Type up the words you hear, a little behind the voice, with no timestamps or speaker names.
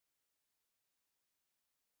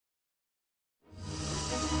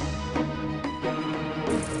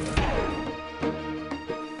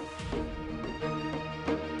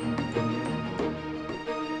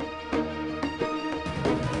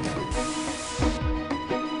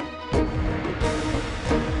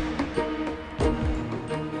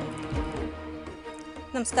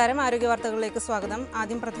നമസ്കാരം. ആരോഗ്യവാർത്തകളിലേക്ക് സ്വാഗതം.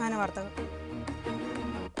 ആദ്യം പ്രധാന വാർത്തകൾ.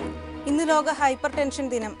 ഇന്ന് ലോക ഹൈപ്പർ ടെൻഷൻ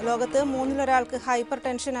ദിനം. ലോകത്ത് 3-ൽ-1 ഹൈപ്പർ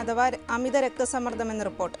ടെൻഷൻ അഥവാ അമിത രക്തസമ്മർദ്ദമെന്ന്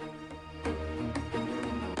റിപ്പോർട്ട്.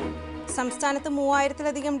 സംസ്ഥാനത്ത്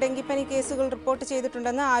 3000-ലധികം ഡെങ്കിപ്പനി കേസുകൾ റിപ്പോർട്ട്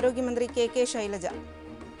ചെയ്തിട്ടുണ്ടെന്ന് ആരോഗ്യമന്ത്രി കെ ശൈലജ.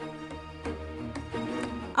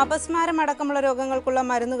 അപസ്മാരം അടക്കമുള്ള രോഗങ്ങൾക്കുള്ള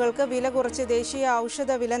മരുന്നുകൾക്ക് വില കുറച്ച് ദേശീയ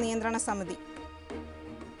ഔഷധ വില നിയന്ത്രണ സമിതി.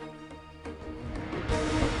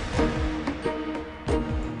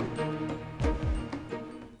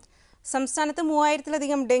 സംസ്ഥാനത്ത്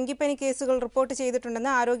 3000-ലധികം ഡെങ്കിപ്പനി കേസുകൾ റിപ്പോർട്ട് ചെയ്തിട്ടുണ്ടെന്ന്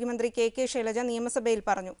ആരോഗ്യമന്ത്രി കെ ശൈലജ നിയമസഭയിൽ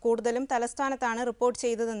പറഞ്ഞു. കൂടുതലും തലസ്ഥാനത്താണ് റിപ്പോർട്ട്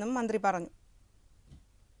ചെയ്തതെന്നും മന്ത്രി പറഞ്ഞു.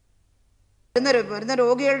 വരുന്ന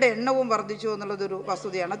രോഗികളുടെ എണ്ണവും വർദ്ധിച്ചു എന്നുള്ളതൊരു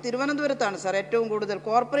വസ്തുതയാണ്. തിരുവനന്തപുരത്താണ് സാർ ഏറ്റവും കൂടുതൽ,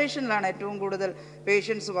 കോർപ്പറേഷനിലാണ് ഏറ്റവും കൂടുതൽ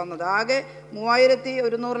പേഷ്യൻസ് വന്നത്. ആകെ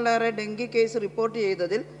 3100-ലേറെ ഡെങ്കി കേസ് റിപ്പോർട്ട്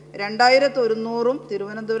ചെയ്തതിൽ 2100-ഉം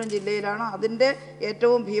തിരുവനന്തപുരം ജില്ലയിലാണ്. അതിൻ്റെ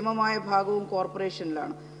ഏറ്റവും ഭീമമായ ഭാഗവും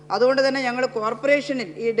കോർപ്പറേഷനിലാണ്. അതുകൊണ്ട് തന്നെ ഞങ്ങൾ കോർപ്പറേഷനിൽ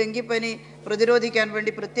ഈ ഡെങ്കിപ്പനി പ്രതിരോധിക്കാൻ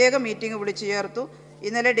വേണ്ടി പ്രത്യേക മീറ്റിംഗ് വിളിച്ചു ചേർത്തു.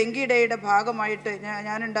 ഇന്നലെ ഡെങ്കി ഡേയുടെ ഭാഗമായിട്ട്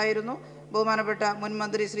ഞാനുണ്ടായിരുന്നു, ബഹുമാനപ്പെട്ട മുൻ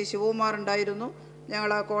മന്ത്രി ശ്രീ ശിവകുമാർ ഉണ്ടായിരുന്നു.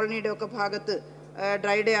 ഞങ്ങൾ ആ കോളനിയുടെ ഒക്കെ ഭാഗത്ത്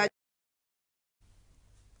ഡ്രൈ ഡേ.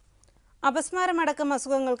 അപസ്മാരമടക്കം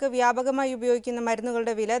അസുഖങ്ങൾക്ക് വ്യാപകമായി ഉപയോഗിക്കുന്ന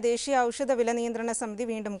മരുന്നുകളുടെ വില ദേശീയ ഔഷധ വില നിയന്ത്രണ സമിതി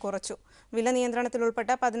വീണ്ടും കുറച്ചു. വില നിയന്ത്രണത്തിൽ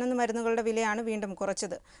ഉൾപ്പെട്ട 11 മരുന്നുകളുടെ വിലയാണ് വീണ്ടും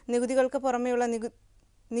കുറച്ചത്. നികുതികൾക്ക് പുറമെയുള്ള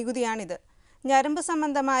നികുതിയാണിത്. ഞരമ്പ്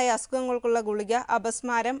സംബന്ധമായ അസുഖങ്ങൾക്കുള്ള ഗുളിക,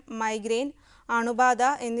 അപസ്മാരം, മൈഗ്രെയിൻ, അണുബാധ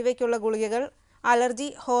എന്നിവയ്ക്കുള്ള ഗുളികകൾ, അലർജി,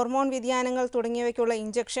 ഹോർമോൺ വ്യതിയാനങ്ങൾ തുടങ്ങിയവയ്ക്കുള്ള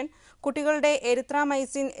ഇഞ്ചക്ഷൻ, കുട്ടികളുടെ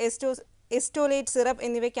എരിത്രാമൈസിൻ എസ്റ്റോലേറ്റ് സിറപ്പ്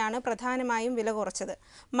എന്നിവയ്ക്കാണ് പ്രധാനമായും വില കുറച്ചത്.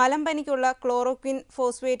 മലമ്പനിക്കുള്ള ക്ലോറോക്വിൻ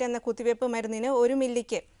ഫോസ്ഫേറ്റ് എന്ന കുത്തിവയ്പ്പ് മരുന്നിന് 1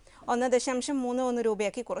 മില്ലിക്ക് 1.31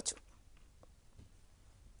 രൂപയാക്കി കുറച്ചു.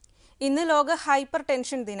 ഇന്ന് ലോക ഹൈപ്പർ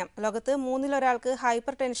ടെൻഷൻ ദിനം. ലോകത്ത് 3-ൽ-1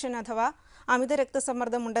 ഹൈപ്പർ ടെൻഷൻ അഥവാ അമിത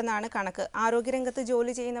രക്തസമ്മർദ്ദമുണ്ടെന്നാണ് കണക്ക്. ആരോഗ്യരംഗത്ത്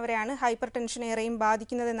ജോലി ചെയ്യുന്നവരെയാണ് ഹൈപ്പർ ടെൻഷൻ ഏറെയും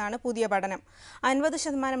ബാധിക്കുന്നതെന്നാണ് പുതിയ പഠനം.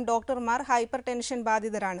 50% ഡോക്ടർമാർ ഹൈപ്പർ ടെൻഷൻ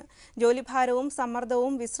ബാധിതരാണ്. ജോലിഭാരവും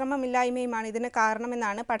സമ്മർദ്ദവും വിശ്രമമില്ലായ്മയുമാണ് ഇതിന്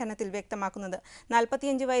കാരണമെന്നാണ് പഠനത്തിൽ വ്യക്തമാക്കുന്നത്.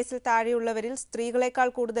 45 വയസ്സിൽ താഴെയുള്ളവരിൽ സ്ത്രീകളെക്കാൾ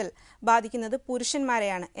കൂടുതൽ ബാധിക്കുന്നത്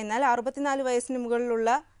പുരുഷന്മാരെയാണ്. എന്നാൽ 64 വയസ്സിന്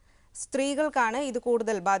മുകളിലുള്ള സ്ത്രീകൾക്കാണ് ഇത്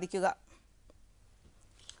കൂടുതൽ ബാധിക്കുക.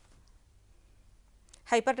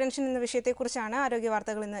 ഹൈപ്പർ ടെൻഷൻ എന്ന വിഷയത്തെക്കുറിച്ചാണ്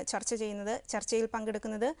ആരോഗ്യവാർത്തകൾ ഇന്ന് ചർച്ച ചെയ്യുന്നത്. ചർച്ചയിൽ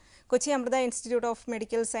പങ്കെടുക്കുന്നത് Kochi Amrita institute of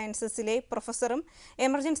medical സയൻസസിലെ പ്രൊഫസറും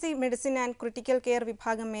emergency medicine and critical care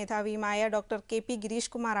വിഭാഗം മേധാവിയുമായ ഡോക്ടർ കെ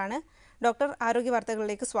ഗിരീഷ് കുമാറാണ്. ഡോക്ടർ,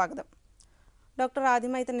 ആരോഗ്യവാർത്തകളിലേക്ക് സ്വാഗതം. ഡോക്ടർ,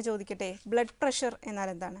 ആദ്യമായി തന്നെ ചോദിക്കട്ടെ, ബ്ലഡ് പ്രഷർ എന്നാൽ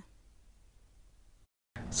എന്താണ്?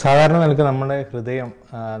 സാധാരണ നിലക്ക് നമ്മുടെ ഹൃദയം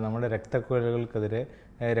നമ്മുടെ രക്തക്കുഴലുകൾക്കെതിരെ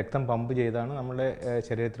രക്തം പമ്പ് ചെയ്താണ് നമ്മുടെ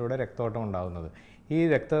ശരീരത്തിലൂടെ രക്തോട്ടം ഉണ്ടാകുന്നത്. ഈ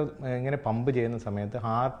രക്തം ഇങ്ങനെ പമ്പ് ചെയ്യുന്ന സമയത്ത്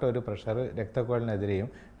ഹാർട്ട് ഒരു പ്രഷർ രക്തക്കുഴലിനെതിരെയും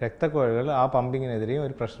രക്തക്കുഴലുകൾ ആ പമ്പിങ്ങിനെതിരെയും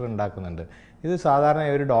ഒരു പ്രഷർ ഉണ്ടാക്കുന്നുണ്ട്. ഇത് സാധാരണ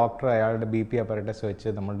ഒരു ഡോക്ടർ അയാളുടെ BP അപ്പറേറ്റസ് വെച്ച്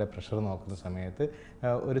നമ്മളുടെ പ്രഷർ നോക്കുന്ന സമയത്ത്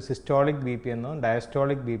ഒരു സിസ്റ്റോളിക് BP എന്നോ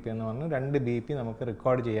ഡയസ്റ്റോളിക് BP എന്നോ പറഞ്ഞ് 2 BP നമുക്ക്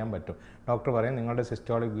റെക്കോർഡ് ചെയ്യാൻ പറ്റും. ഡോക്ടർ പറയും നിങ്ങളുടെ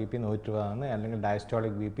സിസ്റ്റോളിക് BP 120 അല്ലെങ്കിൽ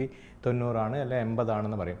ഡയസ്റ്റോളിക് BP 90 അല്ലെങ്കിൽ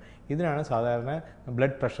 80 പറയും. ഇതിനാണ് സാധാരണ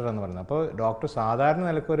ബ്ലഡ് പ്രഷർ എന്ന് പറയുന്നത്. അപ്പോൾ ഡോക്ടർ സാധാരണ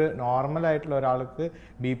നിലക്കൊരു നോർമലായിട്ടുള്ള ഒരാൾക്ക്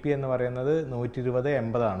BP എന്ന് പറയുന്നത്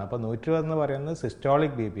 120-80. അപ്പോൾ 120 എന്ന് പറയുന്നത്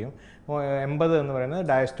സിസ്റ്റോളിക് BPയും 80 എന്ന് പറയുന്നത്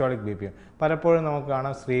ഡയസ്റ്റോളിക് BPയും. പലപ്പോഴും നമുക്ക്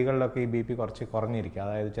കാണാം സ്ത്രീകളിലൊക്കെ ഈ BP കുറച്ച് കുറഞ്ഞിരിക്കുക.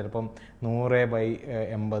 അതായത് ചിലപ്പം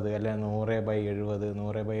 100/80 അല്ലെങ്കിൽ 100/70,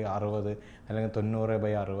 100/60 അല്ലെങ്കിൽ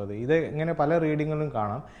 90/60. ഇത് ഇങ്ങനെ പല റീഡിങ്ങുകളും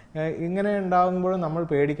കാണാം. ഇങ്ങനെ ഉണ്ടാകുമ്പോൾ നമ്മൾ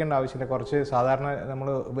പേടിക്കേണ്ട ആവശ്യമില്ല. കുറച്ച് സാധാരണ നമ്മൾ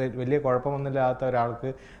വലിയ കുഴപ്പമൊന്നുമില്ലാത്ത ഒരാൾക്ക്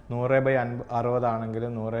 100/60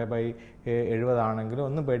 ആണെങ്കിലും 100/70 ആണെങ്കിലും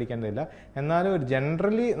ഒന്നും പേടിക്കേണ്ടതില്ല. എന്നാലും ഒരു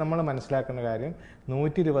ജനറലി നമ്മൾ മനസ്സിലാക്കേണ്ട കാര്യം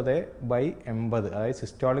 120/80, അതായത്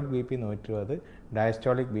systolic BP 120,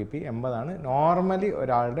 diastolic BP 80 normally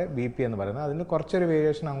ഒരാളുടെ BP എന്ന് പറയുന്നത്. അതിന് കുറച്ചൊരു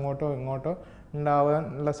വേരിയേഷൻ അങ്ങോട്ടോ ഇങ്ങോട്ടോ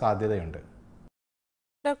ഉണ്ടാവാനുള്ള സാധ്യതയുണ്ട്.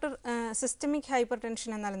 ഡോക്ടർ, സിസ്റ്റമിക് ഹൈപ്പർ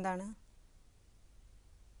ടെൻഷൻ എന്നാൽ എന്താണ്?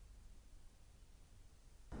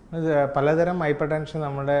 പലതരം ഹൈപ്പർ ടെൻഷൻ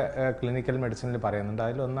നമ്മുടെ ക്ലിനിക്കൽ മെഡിസിനിൽ പറയുന്നുണ്ട്.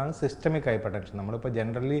 അതിലൊന്നാണ് സിസ്റ്റമിക് ഹൈപ്പർ ടെൻഷൻ. നമ്മളിപ്പോൾ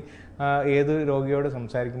ജനറലി ഏത് രോഗിയോട്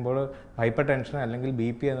സംസാരിക്കുമ്പോൾ ഹൈപ്പർ ടെൻഷൻ അല്ലെങ്കിൽ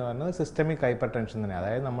BP എന്ന് പറയുന്നത് സിസ്റ്റമിക് ഹൈപ്പർ ടെൻഷൻ തന്നെ.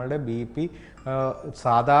 അതായത് നമ്മളുടെ BP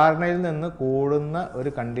സാധാരണയിൽ നിന്ന് കൂടുന്ന ഒരു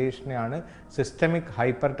കണ്ടീഷനെയാണ് സിസ്റ്റമിക്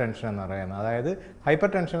ഹൈപ്പർ ടെൻഷൻ എന്ന് പറയുന്നത്. അതായത് ഹൈപ്പർ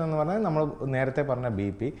ടെൻഷൻ എന്ന് പറഞ്ഞാൽ നമ്മൾ നേരത്തെ പറഞ്ഞ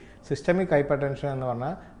BP, സിസ്റ്റമിക് ഹൈപ്പർ ടെൻഷൻ എന്ന്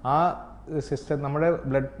പറഞ്ഞാൽ ആ നമ്മുടെ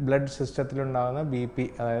ബ്ലഡ് സിസ്റ്റത്തിലുണ്ടാകുന്ന BP,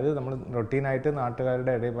 അതായത് നമ്മൾ റൊട്ടീനായിട്ട്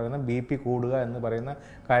നാട്ടുകാരുടെ ഇടയിൽ പറയുന്ന BP കൂടുക എന്ന് പറയുന്ന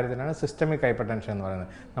കാര്യത്തിനാണ് സിസ്റ്റമിക് ഹൈപ്പർ ടെൻഷൻ എന്ന് പറയുന്നത്.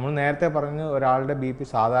 നമ്മൾ നേരത്തെ പറഞ്ഞു ഒരാളുടെ BP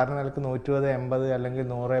സാധാരണ നിലക്ക് 120/80 അല്ലെങ്കിൽ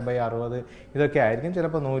 100/60 ഇതൊക്കെ ആയിരിക്കും.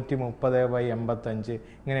 ചിലപ്പോൾ 130/85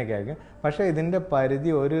 ഇങ്ങനെയൊക്കെ ആയിരിക്കും. പക്ഷേ ഇതിൻ്റെ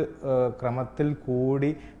പരിധി ഒരു ക്രമത്തിൽ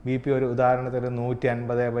കൂടി BP ഒരു ഉദാഹരണത്തിന്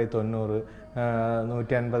 150/90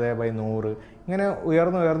 150/100 ഇങ്ങനെ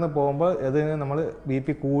ഉയർന്ന് പോകുമ്പോൾ ഇതിന് നമ്മൾ ബി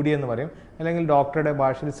പി കൂടിയെന്ന് പറയും, അല്ലെങ്കിൽ ഡോക്ടറുടെ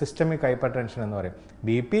ഭാഷയിൽ സിസ്റ്റമിക് ഹൈപ്പർ ടെൻഷൻ എന്ന് പറയും.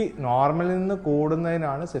 ബി പി നോർമലിൽ നിന്ന്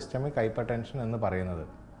കൂടുന്നതിനാണ് സിസ്റ്റമിക് ഹൈപ്പർ ടെൻഷൻ എന്ന് പറയുന്നത്.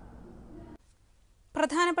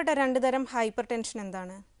 പ്രധാനപ്പെട്ട 2 തരം ഹൈപ്പർ ടെൻഷൻ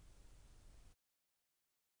എന്താണ്?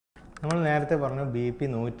 നമ്മൾ നേരത്തെ പറഞ്ഞു ബി പി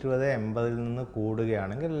 120/80 നിന്ന്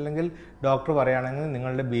കൂടുകയാണെങ്കിൽ, അല്ലെങ്കിൽ ഡോക്ടർ പറയുകയാണെങ്കിൽ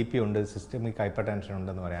നിങ്ങളുടെ ബി പി ഉണ്ട്, സിസ്റ്റമിക് ഹൈപ്പർ ടെൻഷൻ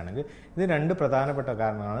ഉണ്ടെന്ന് പറയുകയാണെങ്കിൽ, ഇത് 2 പ്രധാനപ്പെട്ട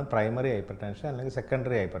കാരണങ്ങളാണ്. പ്രൈമറി ഹൈപ്പർ ടെൻഷൻ അല്ലെങ്കിൽ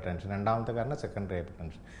സെക്കൻഡറി ഹൈപ്പർ ടെൻഷൻ. രണ്ടാമത്തെ കാരണം secondary hyper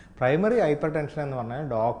tension. Primary hyper tension എന്ന് പറഞ്ഞാൽ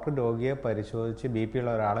ഡോക്ടർ രോഗിയെ പരിശോധിച്ച്, ബി പി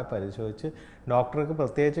ഉള്ള ഒരാളെ പരിശോധിച്ച് ഡോക്ടർക്ക്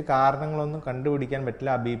പ്രത്യേകിച്ച് കാരണങ്ങളൊന്നും കണ്ടുപിടിക്കാൻ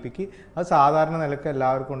പറ്റില്ല ആ ബി പിക്ക്, അത് സാധാരണ നിലയ്ക്ക്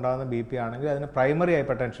എല്ലാവർക്കും ഉണ്ടാകുന്ന ബി പി ആണെങ്കിൽ അതിന് പ്രൈമറി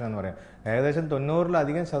ഹൈപ്പർ ടെൻഷൻ എന്ന് പറയും. ഏകദേശം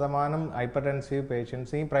 90% ഹൈപ്പർ ടെൻസീവ്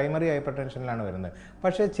പേഷ്യൻസ് ഈ പ്രൈമറി ഹൈപ്പർ ടെൻഷനിലാണ് വരുന്നത്.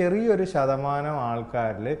 പക്ഷേ ചെറിയൊരു ശതമാനം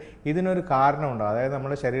ആൾക്കാരിൽ ഇതിനൊരു കാരണമുണ്ടാകും. അതായത്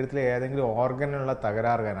നമ്മുടെ ശരീരത്തിലെ ഏതെങ്കിലും ഓർഗനുള്ള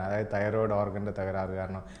തകരാറ് കാരണം, അതായത് തൈറോയ്ഡ് ഓർഗൻ്റെ തകരാറ്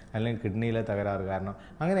കാരണം, അല്ലെങ്കിൽ കിഡ്നിയിലെ തകരാറ് കാരണം,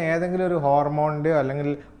 അങ്ങനെ ഏതെങ്കിലും ഒരു ഹോർമോണിൻ്റെയോ അല്ലെങ്കിൽ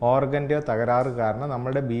ഓർഗൻ്റെയോ തകരാറ് കാരണം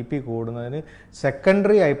നമ്മുടെ ബി പി കൂടുന്നതിന്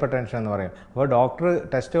സെക്കൻഡറി ഹൈപ്പർ ടെൻഷൻ എന്ന് പറയും. അപ്പോൾ ഡോക്ടർ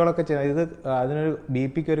ടെസ്റ്റുകളൊക്കെ ചെയ്ത് അതിനൊരു ബി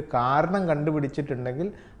പിക്ക് ഒരു കാരണം കണ്ടുപിടിച്ചിട്ടുണ്ടെങ്കിൽ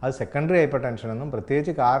അത് സെക്കൻഡറി ഹൈപ്പർ ടെൻഷൻ എന്നും,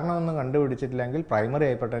 പ്രത്യേകിച്ച് കാരണമൊന്നും കണ്ടുപിടിച്ചിട്ടില്ലെങ്കിൽ പ്രൈമറി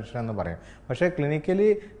ഹൈപ്പർ ടെൻഷൻ എന്ന് പറയും. പക്ഷേ ക്ലിനിക്കലി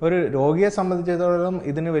ഒരു രോഗിയെ സംബന്ധിച്ചിടത്തോളം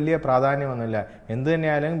ഇതിന് വലിയ പ്രാധാന്യമൊന്നുമില്ല. എന്ത്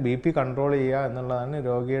തന്നെയായാലും ബി പി കൺട്രോൾ ചെയ്യുക എന്നുള്ളതാണ്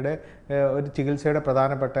രോഗിയുടെ ഒരു ചികിത്സയുടെ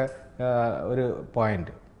പ്രധാനപ്പെട്ട ഒരു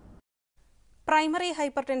പോയിന്റ്. പ്രൈമറി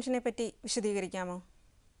ഹൈപ്പർ ടെൻഷനെ പറ്റി വിശദീകരിക്കാമോ?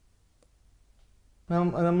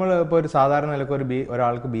 നമ്മൾ ഇപ്പോൾ ഒരു സാധാരണ നിലയ്ക്ക്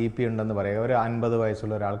ഒരാൾക്ക് ബി പി ഉണ്ടെന്ന് പറയുക. ഒരു 50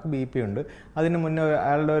 വയസ്സുള്ള ഒരാൾക്ക് ബി പി ഉണ്ട്. അതിന് മുന്നേ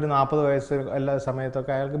അയാളുടെ ഒരു 40 വയസ്സ് എല്ലാ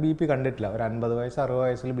സമയത്തൊക്കെ അയാൾക്ക് ബി പി കണ്ടിട്ടില്ല. ഒരു 50 വയസ്സ് 60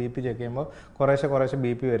 വയസ്സിൽ ബി പി ചെക്ക് ചെയ്യുമ്പോൾ കുറേശ്ശെ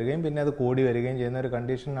ബി പി വരികയും പിന്നെ അത് കൂടി വരികയും ചെയ്യുന്ന ഒരു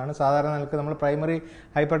കണ്ടീഷനാണ് സാധാരണ നിലയ്ക്ക് നമ്മൾ പ്രൈമറി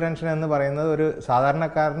ഹൈപ്പർ ടെൻഷൻ എന്ന് പറയുന്നത്. ഒരു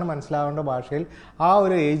സാധാരണക്കാരന് മനസ്സിലാവേണ്ട ഭാഷയിൽ ആ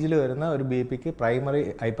ഒരു ഏജിൽ വരുന്ന ഒരു ബി പിക്ക് പ്രൈമറി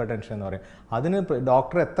ഹൈപ്പർ ടെൻഷൻ എന്ന് പറയും. അതിന്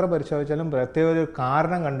ഡോക്ടർ എത്ര പരിശോധിച്ചാലും പ്രത്യേക ഒരു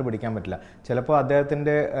കാരണം കണ്ടുപിടിക്കാൻ പറ്റില്ല. ചിലപ്പോൾ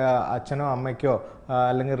അദ്ദേഹത്തിൻ്റെ അച്ഛനോ അമ്മയ്ക്കോ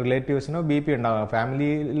അല്ലെങ്കിൽ റിലേറ്റീവ്സിനോ ബി പി ഉണ്ടാകാം.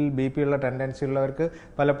 ഫാമിലിയിൽ ബി പി ഉള്ള ടെൻഡൻസി ഉള്ളവർക്ക്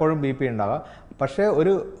പലപ്പോഴും ബി പി ഉണ്ടാകാം. പക്ഷേ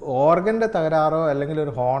ഒരു ഓർഗൻ്റെ തകരാറോ അല്ലെങ്കിൽ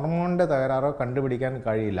ഒരു ഹോർമോണിൻ്റെ തകരാറോ കണ്ടുപിടിക്കാൻ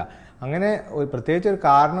കഴിയില്ല. അങ്ങനെ പ്രത്യേകിച്ച് ഒരു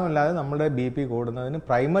കാരണമില്ലാതെ നമ്മുടെ ബി പി കൂടുന്നതിന്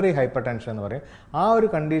പ്രൈമറി ഹൈപ്പർ ടെൻഷൻ എന്ന് പറയും. ആ ഒരു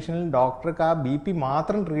കണ്ടീഷനിൽ ഡോക്ടർക്ക് ആ ബി പി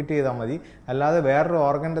മാത്രം ട്രീറ്റ് ചെയ്താൽ മതി, അല്ലാതെ വേറൊരു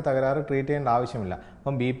ഓർഗൻ്റെ തകരാറ് ട്രീറ്റ് ചെയ്യേണ്ട ആവശ്യമില്ല.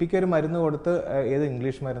 അപ്പം ബി പിക്ക് ഒരു മരുന്ന് കൊടുത്ത്, ഏത്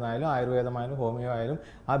ഇംഗ്ലീഷ് മരുന്നായാലും ആയുർവേദമായാലും ഹോമിയോ ആയാലും,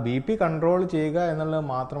 ആ ബി പി കൺട്രോൾ ചെയ്യുക എന്നുള്ളത്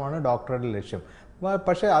മാത്രമാണ് ഡോക്ടറുടെ ലക്ഷ്യം.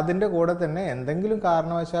 പക്ഷേ അതിൻ്റെ കൂടെ തന്നെ എന്തെങ്കിലും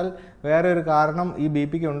കാരണവശാൽ വേറെ ഒരു കാരണം ഈ ബി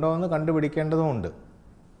പിക്ക് ഉണ്ടോ എന്ന് കണ്ടുപിടിക്കേണ്ടതുമുണ്ട്.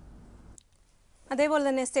 അതേപോലെ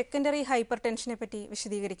തന്നെ സെക്കൻഡറി ഹൈപ്പർ ടെൻഷനെ പറ്റി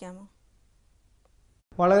വിശദീകരിക്കാമോ?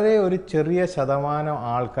 വളരെ ഒരു ചെറിയ ശതമാനം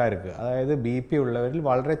ആൾക്കാർക്ക്, അതായത് ബി പി ഉള്ളവരിൽ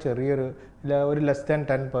വളരെ ചെറിയൊരു ലെസ് ദാൻ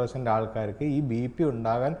 10% ആൾക്കാർക്ക് ഈ ബി പി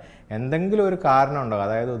ഉണ്ടാകാൻ എന്തെങ്കിലും ഒരു കാരണം ഉണ്ടാകും.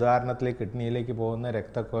 അതായത് ഉദാഹരണത്തിൽ കിഡ്നിയിലേക്ക് പോകുന്ന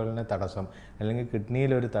രക്തക്കുഴലിന് തടസ്സം, അല്ലെങ്കിൽ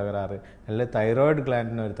കിഡ്നിയിലൊരു തകരാറ്, അല്ലെങ്കിൽ തൈറോയിഡ്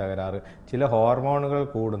ഗ്ലാൻഡിനൊരു തകരാറ്, ചില ഹോർമോണുകൾ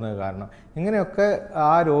കൂടുന്നത് കാരണം, ഇങ്ങനെയൊക്കെ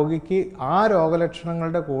ആ രോഗിക്ക് ആ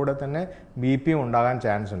രോഗലക്ഷണങ്ങളുടെ കൂടെ തന്നെ ബി പിയും ഉണ്ടാകാൻ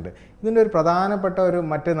ചാൻസ് ഉണ്ട്. ഇതിൻ്റെ ഒരു പ്രധാനപ്പെട്ട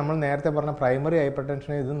മറ്റ് നമ്മൾ നേരത്തെ പറഞ്ഞ പ്രൈമറി ഹൈപ്പർ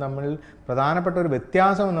ടെൻഷനും ഇതും തമ്മിൽ പ്രധാനപ്പെട്ട ഒരു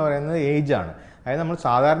വ്യത്യാസം എന്ന് പറയുന്നത് ഏജാണ്. അതായത് നമ്മൾ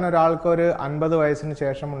സാധാരണ ഒരാൾക്ക് ഒരു 50 വയസ്സിന്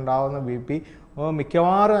ശേഷം ഉണ്ടാകുന്ന ബി പി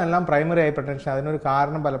മിക്കവാറും എല്ലാം പ്രൈമറി ഹൈപ്പർ ടെൻഷൻ. അതിനൊരു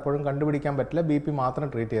കാരണം പലപ്പോഴും കണ്ടുപിടിക്കാൻ പറ്റില്ല, ബി പി മാത്രം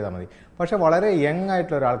ട്രീറ്റ് ചെയ്താൽ മതി. പക്ഷേ വളരെ യങ്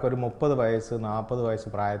ആയിട്ടുള്ള ഒരാൾക്ക്, ഒരു 30 വയസ്സ് 40 വയസ്സ്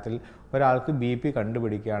പ്രായത്തിൽ ഒരാൾക്ക് ബി പി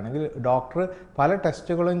കണ്ടുപിടിക്കുകയാണെങ്കിൽ ഡോക്ടർ പല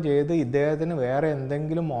ടെസ്റ്റുകളും ചെയ്ത് ഇദ്ദേഹത്തിന് വേറെ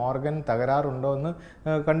എന്തെങ്കിലും ഓർഗൻ തകരാറുണ്ടോ എന്ന്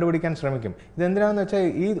കണ്ടുപിടിക്കാൻ ശ്രമിക്കും. ഇതെന്തിനാണെന്ന് വെച്ചാൽ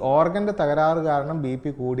ഈ ഓർഗൻ്റെ തകരാറ് കാരണം ബി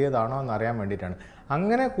പി കൂടിയതാണോ എന്നറിയാൻ വേണ്ടിയിട്ടാണ്.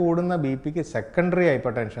 അങ്ങനെ കൂടുന്ന ബി പിക്ക് സെക്കൻഡറി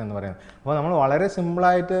ഹൈപ്പർ ടെൻഷൻ എന്ന് പറയുന്നത്. അപ്പോൾ നമ്മൾ വളരെ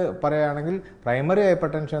സിമ്പിളായിട്ട് പറയുകയാണെങ്കിൽ പ്രൈമറി ഹൈപ്പർ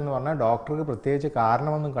ടെൻഷൻ എന്ന് പറഞ്ഞാൽ ഡോക്ടർക്ക് പ്രത്യേകിച്ച്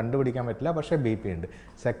കാരണമൊന്നും കണ്ടുപിടിക്കാൻ പറ്റില്ല, പക്ഷേ ബി പി ഉണ്ട്.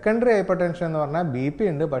 സെക്കൻഡറി ഹൈപ്പർ ടെൻഷൻ എന്ന് പറഞ്ഞാൽ ബി പി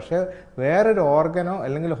ഉണ്ട്, പക്ഷേ വേറൊരു ഓർഗനോ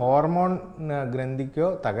അല്ലെങ്കിൽ ഹോർമോൺ ഗ്രന്ഥിക്കോ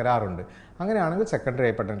തകരാറുണ്ട്. അങ്ങനെയാണെങ്കിൽ സെക്കൻഡറി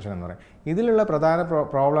ഹൈപ്പർ ടെൻഷൻ എന്ന് പറയും. ഇതിലുള്ള പ്രധാന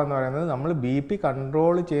പ്രോബ്ലം എന്ന് പറയുന്നത് നമ്മൾ ബി പി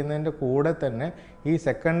കൺട്രോൾ ചെയ്യുന്നതിൻ്റെ കൂടെ തന്നെ ഈ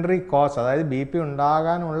സെക്കൻഡറി കോസ്, അതായത് ബി പി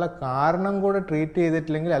ഉണ്ടാകാനുള്ള കാരണം കൂടെ ട്രീറ്റ്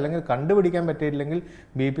ചെയ്തിട്ടില്ലെങ്കിൽ അല്ലെങ്കിൽ കണ്ടുപിടിക്കാൻ പറ്റിയിട്ടില്ലെങ്കിൽ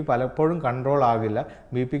ബി പി പലപ്പോഴും കൺട്രോൾ ആകില്ല.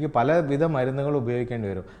 ബി പിക്ക് പലവിധ മരുന്നുകൾ ഉപയോഗിക്കേണ്ടി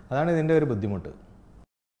വരും. അതാണ് ഇതിൻ്റെ ഒരു ബുദ്ധിമുട്ട്.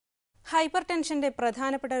 ഹൈപ്പർ ടെൻഷൻ്റെ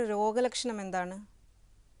പ്രധാനപ്പെട്ട രോഗലക്ഷണം എന്താണ്?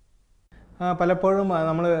 പലപ്പോഴും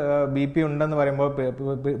നമ്മൾ ബി പി ഉണ്ടെന്ന് പറയുമ്പോൾ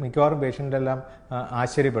മിക്കവാറും പേഷ്യൻ്റ് എല്ലാം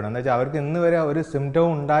ആശ്ചര്യപ്പെടും. എന്താ വെച്ചാൽ അവർക്ക് ഇന്ന് വരെ ഒരു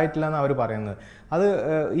സിംറ്റവും ഉണ്ടായിട്ടില്ല എന്ന് അവർ പറയുന്നത്. അത്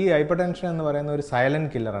ഈ ഹൈപ്പർ ടെൻഷൻ എന്ന് പറയുന്ന ഒരു സൈലൻറ്റ്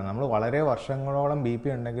കില്ലറാണ്. നമ്മൾ വളരെ വർഷങ്ങളോളം ബി പി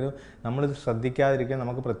ഉണ്ടെങ്കിലും നമ്മളിത് ശ്രദ്ധിക്കാതിരിക്കും,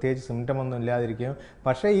 നമുക്ക് പ്രത്യേകിച്ച് സിംറ്റം ഒന്നും ഇല്ലാതിരിക്കും.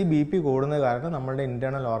 പക്ഷേ ഈ ബി പി കൂടുന്നത് കാരണം നമ്മളുടെ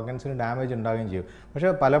ഇൻറ്റേർണൽ ഓർഗൻസിന് ഡാമേജ് ഉണ്ടാവുകയും ചെയ്യും.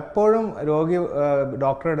 പക്ഷേ പലപ്പോഴും രോഗി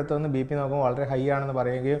ഡോക്ടറെ അടുത്ത് വന്ന് ബി പി നോക്കുമ്പോൾ വളരെ ഹൈ ആണെന്ന്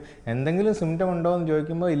പറയുകയും എന്തെങ്കിലും സിംറ്റം ഉണ്ടോ എന്ന്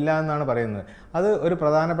ചോദിക്കുമ്പോൾ ഇല്ല എന്നാണ് പറയുന്നത്. അത് ഒരു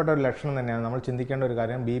പ്രധാനപ്പെട്ട ഒരു ലക്ഷണം തന്നെയാണ്. തന്നെയാണ്. നമ്മൾ ചിന്തിക്കേണ്ട ഒരു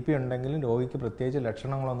കാര്യം, ബി പി ഉണ്ടെങ്കിലും രോഗിക്ക് പ്രത്യേകിച്ച്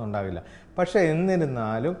ലക്ഷണങ്ങളൊന്നും ഉണ്ടാവില്ല. പക്ഷേ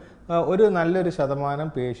എന്നിരുന്നാലും ഒരു നല്ലൊരു ശതമാനം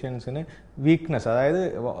പേഷ്യൻസിന് വീക്ക്നെസ്, അതായത്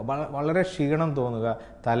വളരെ ക്ഷീണം തോന്നുക,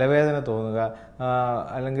 തലവേദന തോന്നുക,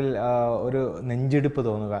 അല്ലെങ്കിൽ ഒരു നെഞ്ചിടിപ്പ്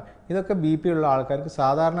തോന്നുക, ഇതൊക്കെ ബി പി ഉള്ള ആൾക്കാർക്ക്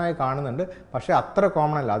സാധാരണയായി കാണുന്നുണ്ട്. പക്ഷേ അത്ര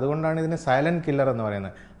കോമൺ അല്ല. അതുകൊണ്ടാണ് ഇതിന് സൈലൻറ്റ് കില്ലർ എന്ന്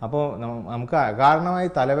പറയുന്നത്. അപ്പോൾ നമുക്ക് അകാരണമായി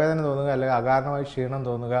തലവേദന തോന്നുക, അല്ലെങ്കിൽ അകാരണമായി ക്ഷീണം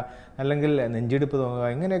തോന്നുക, അല്ലെങ്കിൽ നെഞ്ചിടിപ്പ് തോന്നുക,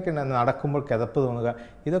 ഇങ്ങനെയൊക്കെ നടക്കുമ്പോൾ കിതപ്പ് തോന്നുക,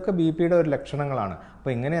 ഇതൊക്കെ ബി പിയുടെ ഒരു ലക്ഷണങ്ങളാണ്.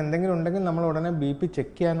 അപ്പോൾ ഇങ്ങനെ എന്തെങ്കിലും ഉണ്ടെങ്കിൽ നമ്മൾ ഉടനെ ബി പി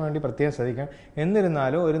ചെക്ക് ചെയ്യാൻ വേണ്ടി പ്രത്യേകം ശ്രദ്ധിക്കണം.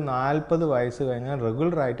 എന്നിരുന്നാലും ഒരു 40 വയസ്സ് കഴിഞ്ഞാൽ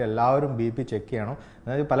റെഗുലറായിട്ട് എല്ലാവരും ബി പി ചെക്ക് ചെയ്യണം.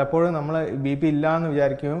 അതായത് പലപ്പോഴും നമ്മൾ ബി പി ഇല്ല എന്ന്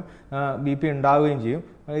വിചാരിക്കുകയും ബി പി ഉണ്ടാവുകയും ചെയ്യും.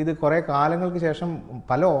 ഇത് കുറേ കാലങ്ങൾക്ക് ശേഷം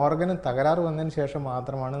പല ഓർഗനും തകരാറ് വന്നതിന് ശേഷം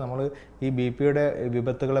മാത്രമാണ് നമ്മൾ ഈ ബി പിയുടെ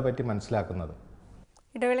വിപത്തുകളെ പറ്റി മനസ്സിലാക്കുന്നത്.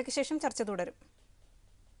 ഇടവേളയ്ക്ക് ശേഷം ചർച്ച തുടരും.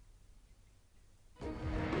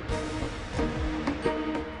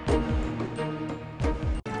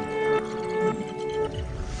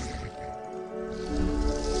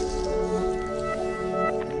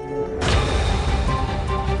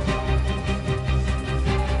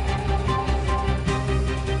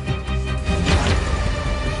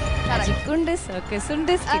 ഉണ്ട്, സർക്കസ്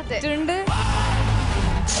ഉണ്ട്, സ്കിറ്റ് ഉണ്ട്.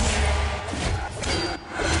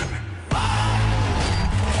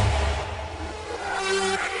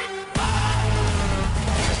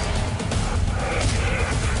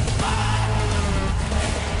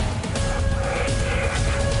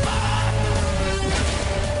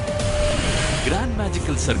 ഗ്രാൻഡ്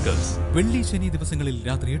മാജിക്കൽ സർക്കസ് വെള്ളി ശനി ദിവസങ്ങളിൽ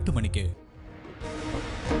രാത്രി 8 മണിക്ക്.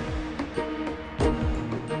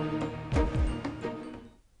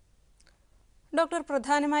 ഡോക്ടർ,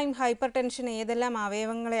 പ്രധാനമായും ഹൈപ്പർ ടെൻഷൻ ഏതെല്ലാം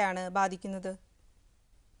അവയവങ്ങളെയാണ് ബാധിക്കുന്നത്?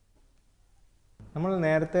 നമ്മൾ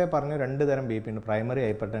നേരത്തെ പറഞ്ഞു 2 തരം ബി പി ഉണ്ട്, primary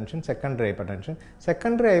hyper tension, secondary hyper tension.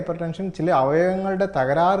 Secondary hyper tension ചില അവയവങ്ങളുടെ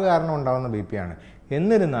തകരാറ് കാരണം ഉണ്ടാകുന്ന ബി പി ആണ്.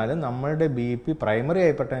 എന്നിരുന്നാലും നമ്മളുടെ B P primary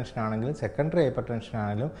hyper tension ആണെങ്കിലും സെക്കൻഡറി ഹൈപ്പർ ടെൻഷൻ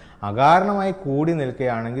ആണെങ്കിലും അകാരണമായി കൂടി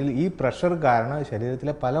നിൽക്കുകയാണെങ്കിൽ ഈ പ്രഷർ കാരണം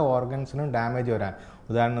ശരീരത്തിലെ പല ഓർഗൻസിനും ഡാമേജ് വരാൻ,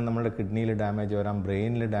 ഉദാഹരണം നമ്മുടെ കിഡ്നിയിൽ ഡാമേജ് വരാം,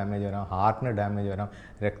 ബ്രെയിനിൽ ഡാമേജ് വരാം, ഹാർട്ടിന് ഡാമേജ് വരാം,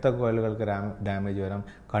 രക്തക്കുഴലുകൾക്ക് ഡാമേജ് വരാം,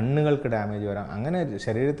 കണ്ണുകൾക്ക് ഡാമേജ് വരാം. അങ്ങനെ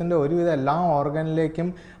ശരീരത്തിൻ്റെ ഒരുവിധ എല്ലാ ഓർഗനിലേക്കും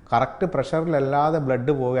കറക്റ്റ് പ്രഷറിലല്ലാതെ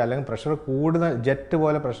ബ്ലഡ് പോവുക, അല്ലെങ്കിൽ പ്രഷർ കൂടുതൽ ജെറ്റ്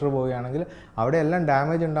പോലെ പ്രഷർ പോവുകയാണെങ്കിൽ അവിടെ എല്ലാം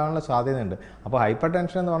ഡാമേജ് ഉണ്ടാകാനുള്ള സാധ്യതയുണ്ട്. അപ്പോൾ ഹൈപ്പർ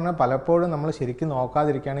ടെൻഷൻ എന്ന് പറഞ്ഞാൽ പലപ്പോഴും നമ്മൾ ശരിക്കും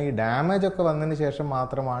നോക്കാതിരിക്കുകയാണെങ്കിൽ ഈ ഡാമേജ് ഒക്കെ വന്നതിന് ശേഷം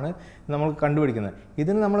മാത്രമാണ് നമ്മൾ കണ്ടുപിടിക്കുന്നത്.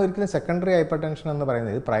 ഇതിന് നമ്മൾ ഒരിക്കലും സെക്കൻഡറി ഹൈപ്പർ ടെൻഷൻ എന്ന്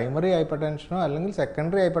പറയുന്നത്, ഇത് പ്രൈമറി ഹൈപ്പർ ടെൻഷനോ അല്ലെങ്കിൽ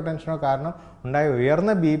സെക്കൻഡറി ഹൈപ്പർ ടെൻഷനോ കാരണം ഉണ്ടായ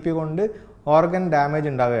ഉയർന്ന ബി പി കൊണ്ട് ഓർഗൻ ഡാമേജ്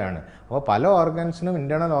ഉണ്ടാവുകയാണ്. അപ്പോൾ പല ഓർഗൻസിനും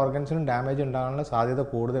ഇൻറ്റേർണൽ ഓർഗൻസിനും ഡാമേജ് ഉണ്ടാകാനുള്ള സാധ്യത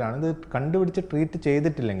കൂടുതലാണ്. ഇത് കണ്ടുപിടിച്ച് ട്രീറ്റ്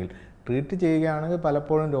ചെയ്തിട്ടില്ലെങ്കിൽ, ട്രീറ്റ് ചെയ്യുകയാണെങ്കിൽ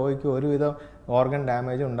പലപ്പോഴും രോഗിക്ക് ഒരുവിധം ഓർഗൻ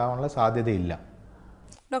ഡാമേജ് ഉണ്ടാകാനുള്ള സാധ്യതയില്ല.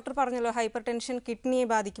 ഡോക്ടർ പറഞ്ഞല്ലോ ഹൈപ്പർ ടെൻഷൻ കിഡ്നിയെ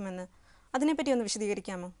ബാധിക്കുമെന്ന്, അതിനെപ്പറ്റി ഒന്ന്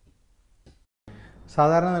വിശദീകരിക്കാമോ?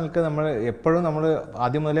 സാധാരണ നിലക്ക് നമ്മൾ എപ്പോഴും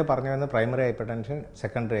ആദ്യം മുതലേ പറഞ്ഞു വരുന്ന primary hyper tension,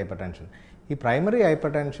 secondary hyper tension. ഈ പ്രൈമറി ഹൈപ്പർ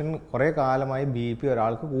ടെൻഷൻ കുറേ കാലമായി ബി പി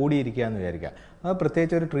ഒരാൾക്ക് കൂടിയിരിക്കുക എന്ന് വിചാരിക്കുക, അത്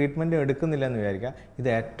പ്രത്യേകിച്ച് ഒരു ട്രീറ്റ്മെൻറ്റ് എടുക്കുന്നില്ല എന്ന് വിചാരിക്കുക. ഇത്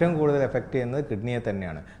ഏറ്റവും കൂടുതൽ എഫക്റ്റ് ചെയ്യുന്നത് കിഡ്നിയെ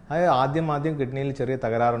തന്നെയാണ്. അത് ആദ്യം കിഡ്നിയിൽ ചെറിയ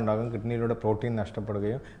തകരാറുണ്ടാകും, കിഡ്നിയിലൂടെ പ്രോട്ടീൻ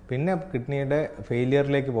നഷ്ടപ്പെടുകയും പിന്നെ കിഡ്നിയുടെ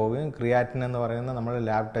ഫെയിലിയറിലേക്ക് പോവുകയും ക്രിയാറ്റിൻ എന്ന് പറയുന്ന നമ്മുടെ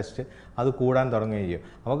ലാബ് ടെസ്റ്റ് അത് കൂടാൻ തുടങ്ങുകയും ചെയ്യും.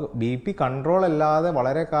 അപ്പോൾ ബി പി കൺട്രോൾ അല്ലാതെ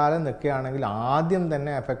വളരെ കാലം നിൽക്കുകയാണെങ്കിൽ ആദ്യം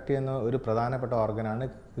തന്നെ എഫക്റ്റ് ചെയ്യുന്ന ഒരു പ്രധാനപ്പെട്ട ഓർഗനാണ്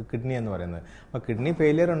കിഡ്നി എന്ന് പറയുന്നത്. അപ്പോൾ കിഡ്നി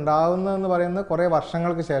ഫെയിലിയർ ഉണ്ടാകുന്നതെന്ന് പറയുന്നത് കുറേ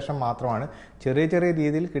വർഷങ്ങൾക്ക് ശേഷം മാത്രമാണ്. ചെറിയ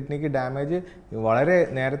രീതിയിൽ കിഡ്നിക്ക് ഡാമേജ് വളരെ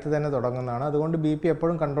നേരത്തെ തന്നെ തുടങ്ങുന്നതാണ്. അതുകൊണ്ട് ബി പി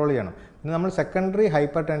എപ്പോഴും കൺട്രോൾ ചെയ്യണം. പിന്നെ നമ്മൾ സെക്കൻഡറി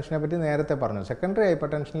ഹൈപ്പർ ടെൻഷനെ പറ്റി നേരത്തെ പറഞ്ഞു. സെക്കൻഡറി ഹൈപ്പർ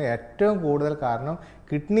ടെൻഷനിൽ ഏറ്റവും കൂടുതൽ കാരണം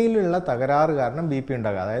കിഡ്നിയിലുള്ള തകരാറ് കാരണം ബി പി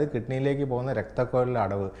ഉണ്ടാകുക, അതായത് കിഡ്നിയിലേക്ക് പോകുന്ന രക്തക്കുഴലിലെ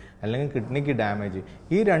അടവ് അല്ലെങ്കിൽ കിഡ്നിക്ക് ഡാമേജ്,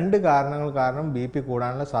 ഈ 2 കാരണങ്ങൾ കാരണം ബി പി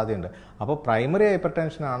കൂടാനുള്ള സാധ്യതയുണ്ട്. അപ്പോൾ പ്രൈമറി ഹൈപ്പർ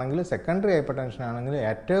ടെൻഷൻ ആണെങ്കിലും സെക്കൻഡറി ഹൈപ്പർ ടെൻഷൻ ആണെങ്കിലും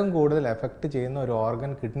ഏറ്റവും കൂടുതൽ എഫക്റ്റ് ചെയ്യുന്ന ഒരു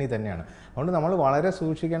ഓർഗൻ കിഡ്നി തന്നെയാണ്. അതുകൊണ്ട് നമ്മൾ വളരെ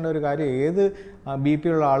സൂക്ഷിക്കേണ്ട ഒരു കാര്യം, ഏത് ബി പി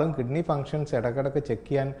ഉള്ള ആളും കിഡ്നി ഫങ്ഷൻസ് ഇടയ്ക്കിടയ്ക്ക് ചെക്ക്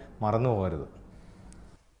ചെയ്യാൻ മറന്നു പോകരുത്.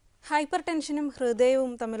 ഹൈപ്പർ ടെൻഷനും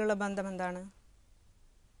ഹൃദയവും തമ്മിലുള്ള ബന്ധം എന്താണ്?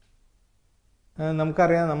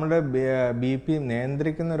 നമുക്കറിയാം, നമ്മുടെ ബി പി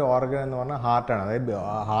നിയന്ത്രിക്കുന്ന ഒരു ഓർഗൻ എന്ന് പറഞ്ഞാൽ ഹാർട്ടാണ്. അതായത്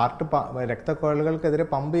ഹാർട്ട് രക്തക്കുഴലുകൾക്കെതിരെ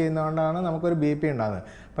പമ്പ് ചെയ്യുന്നതുകൊണ്ടാണ് നമുക്കൊരു ബി പി ഉണ്ടാകുന്നത്.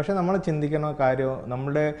 പക്ഷേ നമ്മൾ ചിന്തിക്കുന്ന കാര്യം,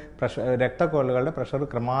 നമ്മുടെ രക്തക്കുഴലുകളുടെ പ്രഷർ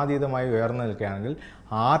ക്രമാതീതമായി ഉയർന്നു നിൽക്കുകയാണെങ്കിൽ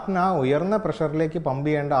ഹാർട്ടിന് ആ ഉയർന്ന പ്രഷറിലേക്ക് പമ്പ്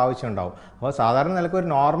ചെയ്യേണ്ട ആവശ്യമുണ്ടാവും. അപ്പോൾ സാധാരണ നിലയ്ക്ക് ഒരു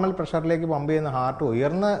നോർമൽ പ്രഷറിലേക്ക് പമ്പ് ചെയ്യുന്ന ഹാർട്ട്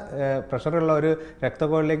ഉയർന്ന പ്രഷറുള്ള ഒരു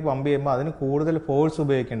രക്തക്കുഴലിലേക്ക് പമ്പ് ചെയ്യുമ്പോൾ അതിന് കൂടുതൽ ഫോഴ്സ്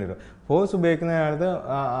ഉപയോഗിക്കേണ്ടി വരും. ഫോഴ്സ് ഉപയോഗിക്കുന്നതിനകത്ത്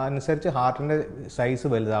അനുസരിച്ച് ഹാർട്ടിൻ്റെ സൈസ്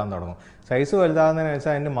വലുതാകാൻ തുടങ്ങും. സൈസ്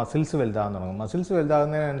വലുതാകുന്നതിനനുസരിച്ച് അതിൻ്റെ മസിൽസ് വലുതാകാൻ തുടങ്ങും. മസിൽസ്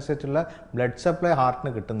വലുതാകുന്നതിനനുസരിച്ചുള്ള ബ്ലഡ് സപ്ലൈ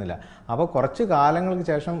ഹാർട്ടിന് കിട്ടുന്നില്ല. അപ്പോൾ കുറച്ച് കാലങ്ങൾക്ക്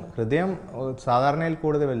ശേഷം ഹൃദയം സാധാരണയിൽ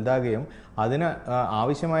കൂടുതൽ വലുതാകുകയും അതിന്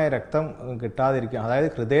ആവശ്യമായ രക്തം കിട്ടാതിരിക്കും, അതായത്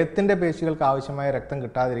ഹൃദയത്തിൻ്റെ പേശികൾക്ക് ആവശ്യമായ രക്തം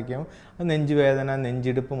കിട്ടാതിരിക്കും, നെഞ്ചുവേദന,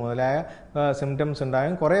 നെഞ്ചിടിപ്പ് മുതലായ സിംറ്റംസ്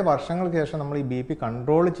ഉണ്ടാകും. കുറേ വർഷങ്ങൾക്ക് ശേഷം നമ്മൾ ഈ ബി പി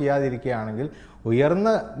കൺട്രോൾ ചെയ്യാതിരിക്കുകയാണെങ്കിൽ ഉയർന്ന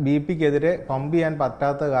ബി പിക്കെതിരെ പമ്പ് ചെയ്യാൻ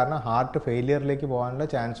പറ്റാത്ത കാരണം ഹാർട്ട് ഫെയിലിയറിലേക്ക് പോകാനുള്ള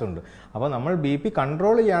ചാൻസ് ഉണ്ട്. അപ്പോൾ നമ്മൾ ബി പി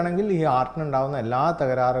കൺട്രോൾ ചെയ്യുകയാണെങ്കിൽ ഈ ഹാർട്ടിനുണ്ടാകുന്ന എല്ലാ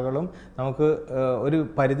തകരാറുകളും നമുക്ക് ഒരു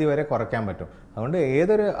പരിധി വരെ കുറയ്ക്കാൻ പറ്റും. അതുകൊണ്ട്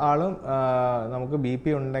ഏതൊരു ആളും നമുക്ക് ബി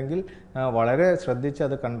പി ഉണ്ടെങ്കിൽ വളരെ ശ്രദ്ധിച്ച്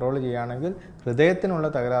അത് കൺട്രോൾ ചെയ്യുകയാണെങ്കിൽ ഹൃദയത്തിനുള്ള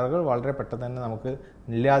തകരാറുകൾ വളരെ പെട്ടെന്ന് തന്നെ നമുക്ക്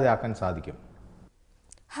ഇല്ലാതെയാക്കാൻ സാധിക്കും.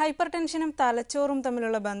 ഹൈപ്പർ ടെൻഷനും തലച്ചോറും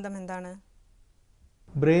തമ്മിലുള്ള ബന്ധം എന്താണ്?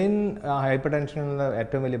 ബ്രെയിൻ ഹൈപ്പർ ടെൻഷനുള്ള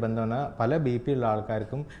ഏറ്റവും വലിയ ബന്ധമാണ് പല ബി പി ഉള്ള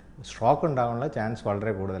ആൾക്കാർക്കും സ്ട്രോക്ക് ഉണ്ടാകാനുള്ള ചാൻസ്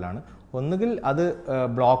വളരെ കൂടുതലാണ്. ഒന്നുകിൽ അത്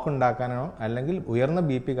ബ്ലോക്ക് ഉണ്ടാക്കാനോ അല്ലെങ്കിൽ ഉയർന്ന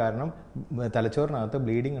ബി പി കാരണം തലച്ചോറിനകത്ത്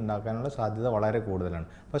ബ്ലീഡിങ് ഉണ്ടാക്കാനുള്ള സാധ്യത വളരെ കൂടുതലാണ്.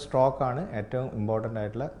 അപ്പോൾ സ്ട്രോക്കാണ് ഏറ്റവും ഇമ്പോർട്ടൻ്റ്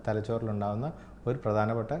ആയിട്ടുള്ള തലച്ചോറിലുണ്ടാകുന്ന ഒരു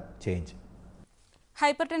പ്രധാനപ്പെട്ട ചേഞ്ച്.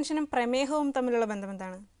 ഹൈപ്പർ ടെൻഷനും പ്രമേഹവും തമ്മിലുള്ള ബന്ധം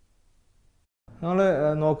എന്താണ്? നമ്മൾ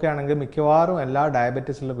നോക്കുകയാണെങ്കിൽ മിക്കവാറും എല്ലാ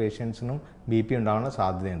ഡയബറ്റീസുള്ള പേഷ്യൻസിനും ബി പി ഉണ്ടാകാനുള്ള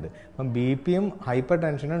സാധ്യതയുണ്ട്. അപ്പം ബി പിയും ഹൈപ്പർ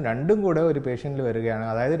ടെൻഷനും രണ്ടും കൂടെ ഒരു പേഷ്യൻറ്റിൽ വരികയാണ്,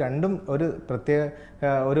 അതായത് രണ്ടും ഒരു പ്രത്യേക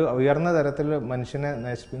ഒരു ഉയർന്ന തരത്തിൽ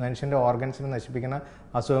മനുഷ്യൻ്റെ ഓർഗൻസിനെ നശിപ്പിക്കുന്ന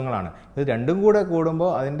അസുഖങ്ങളാണ്. ഇത് രണ്ടും കൂടെ കൂടുമ്പോൾ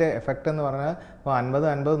അതിൻ്റെ എഫക്റ്റ് എന്ന് പറഞ്ഞാൽ ഇപ്പോൾ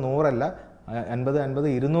 50-50-100 അല്ല,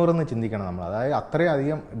 50-50-200 എന്ന് ചിന്തിക്കണം നമ്മൾ. അതായത് അത്രയും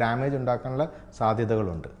അധികം ഡാമേജ് ഉണ്ടാക്കാനുള്ള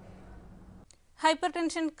സാധ്യതകളുണ്ട്. ഹൈപ്പർ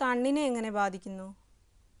ടെൻഷൻ കണ്ണിനെ എങ്ങനെ ബാധിക്കുന്നു?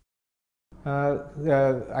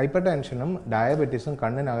 ഹൈപ്പർ ടെൻഷനും ഡയബറ്റീസും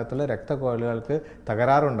കണ്ണിനകത്തുള്ള രക്തക്കുഴലുകൾക്ക്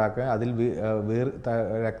തകരാറുണ്ടാക്കുക, അതിൽ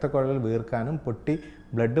രക്തക്കുഴലുകൾ വീർക്കാനും പൊട്ടി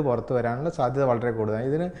ബ്ലഡ് പുറത്തു വരാനുള്ള സാധ്യത വളരെ കൂടുതലാണ്.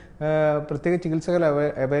 ഇതിന് പ്രത്യേക ചികിത്സകൾ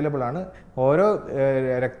അവൈലബിൾ ആണ്. ഓരോ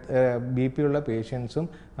ബി പി ഉള്ള പേഷ്യൻസും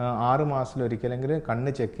 6 മാസത്തിലൊരിക്കലെങ്കിലും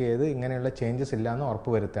കണ്ണ് ചെക്ക് ചെയ്ത് ഇങ്ങനെയുള്ള ചേഞ്ചസ് ഇല്ലയെന്ന്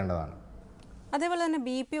ഉറപ്പ് വരുത്തേണ്ടതാണ്. അതേപോലെ തന്നെ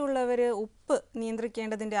ബി പി ഉള്ളവർ ഉപ്പ്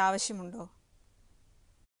നിയന്ത്രിക്കേണ്ടതിൻ്റെ ആവശ്യമുണ്ടോ?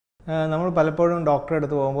 നമ്മൾ പലപ്പോഴും ഡോക്ടറെ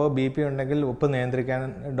അടുത്ത് പോകുമ്പോൾ ബി പി ഉണ്ടെങ്കിൽ ഉപ്പ് നിയന്ത്രിക്കാൻ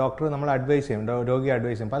ഡോക്ടർ നമ്മൾ അഡ്വൈസ് ചെയ്യും, രോഗി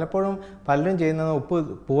അഡ്വൈസ് ചെയ്യും. പലപ്പോഴും പലരും ചെയ്യുന്നത് ഉപ്പ്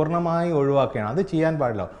പൂർണ്ണമായി ഒഴിവാക്കുകയാണ്. അത് ചെയ്യാൻ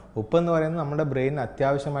പാടില്ല. ഉപ്പ് എന്ന് പറയുന്നത് നമ്മുടെ ബ്രെയിനിന്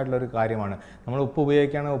അത്യാവശ്യമായിട്ടുള്ളൊരു കാര്യമാണ്. നമ്മൾ ഉപ്പ്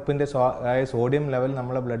ഉപയോഗിക്കുകയാണെങ്കിൽ ഉപ്പിൻ്റെ സോഡിയം ലെവൽ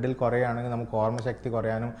നമ്മുടെ ബ്ലഡിൽ കുറയുകയാണെങ്കിൽ നമുക്ക് ഓർമ്മശക്തി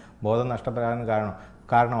കുറയാനും ബോധം നഷ്ടപ്പെടാനും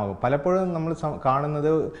കാരണമാകും. പലപ്പോഴും നമ്മൾ കാണുന്നത്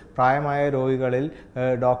പ്രായമായ രോഗികളിൽ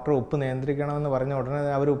ഡോക്ടർ ഉപ്പ് നിയന്ത്രിക്കണമെന്ന് പറഞ്ഞ ഉടനെ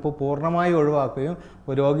അവർ ഉപ്പ് പൂർണ്ണമായി ഒഴിവാക്കുകയും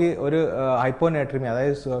രോഗി ഒരു ഹൈപ്പോനേട്രിമി,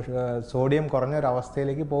 അതായത് സോഡിയം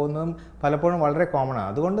കുറഞ്ഞൊരവസ്ഥയിലേക്ക് പോകുന്നതും പലപ്പോഴും വളരെ കോമൺ ആണ്.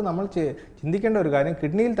 അതുകൊണ്ട് നമ്മൾ ചിന്തിക്കേണ്ട ഒരു കാര്യം,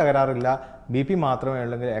 കിഡ്നിയിൽ തകരാറില്ല, ബി പി മാത്രമേ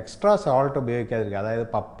ഉള്ളെങ്കിൽ എക്സ്ട്രാ സോൾട്ട് ഉപയോഗിക്കാതിരിക്കുക. അതായത്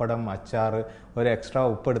പപ്പടം, അച്ചാർ, ഒരു എക്സ്ട്രാ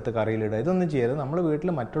ഉപ്പെടുത്ത് കറിയിലിടുക, ഇതൊന്നും ചെയ്യരുത്. നമ്മൾ വീട്ടിൽ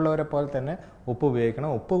മറ്റുള്ളവരെ പോലെ തന്നെ ഉപ്പ് ഉപയോഗിക്കണം.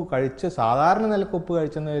 ഉപ്പ് കഴിച്ച് സാധാരണ നിലക്ക് ഉപ്പ്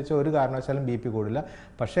കഴിച്ചെന്ന് വെച്ചാൽ ഒരു കാരണവശാലും ബി പി കൂടില്ല.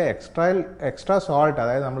 പക്ഷേ എക്സ്ട്രാ സോൾട്ട്,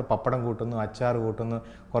 അതായത് നമ്മൾ പപ്പടം കൂട്ടുന്നു, അച്ചാർ കൂട്ടുന്നു,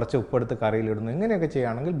 കുറച്ച് ഉപ്പെടുത്ത് കറിയിലിടുന്നു, ഇങ്ങനെയൊക്കെ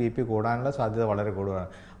ചെയ്യുകയാണെങ്കിൽ ബി പി കൂടാനുള്ള സാധ്യത വളരെ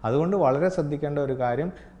കൂടുതലാണ്. അതുകൊണ്ട് വളരെ ശ്രദ്ധിക്കേണ്ട ഒരു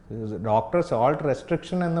കാര്യം, ഡോക്ടർ സോൾട്ട്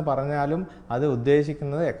റെസ്ട്രിക്ഷൻ എന്ന് പറഞ്ഞാലും അത്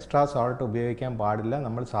ഉദ്ദേശിക്കുന്നത് എക്സ്ട്രാ സോൾട്ട് ഉപയോഗിക്കാൻ പാടില്ല.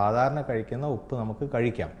 നമ്മൾ സാധാരണ കഴിക്കുന്ന ഉപ്പ് നമുക്ക്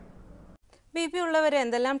കഴിക്കാം. ബി പി ഉള്ളവർ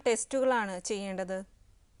എന്തെല്ലാം ടെസ്റ്റുകളാണ് ചെയ്യേണ്ടത്?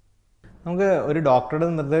 നമുക്ക് ഒരു ഡോക്ടറുടെ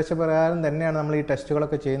നിർദ്ദേശപ്രകാരം തന്നെയാണ് നമ്മൾ ഈ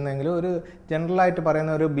ടെസ്റ്റുകളൊക്കെ ചെയ്യുന്നതെങ്കിൽ ഒരു ജനറലായിട്ട്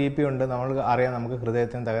പറയുന്ന ഒരു ബി പി ഉണ്ട്, നമ്മൾ അറിയാം നമുക്ക്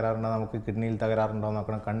ഹൃദയത്തിന് തകരാറുണ്ടോ, നമുക്ക് കിഡ്നിയിൽ തകരാറുണ്ടോ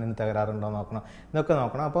നോക്കണം, കണ്ണിന് തകരാറുണ്ടോ നോക്കണം, ഇതൊക്കെ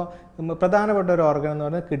നോക്കണം. അപ്പോൾ പ്രധാനപ്പെട്ട ഒരു ഓർഗൻ എന്ന്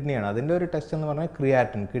പറയുന്നത് കിഡ്നിയാണ്. അതിൻ്റെ ഒരു ടെസ്റ്റ് എന്ന് പറഞ്ഞാൽ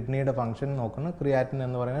ക്രിയാറ്റിൻ, കിഡ്നിയുടെ ഫംഗ്ഷൻ നോക്കണം. ക്രിയാറ്റിൻ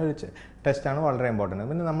എന്ന് പറയുന്ന ഒരു ടെസ്റ്റാണ് വളരെ ഇമ്പോർട്ടൻറ്റ്.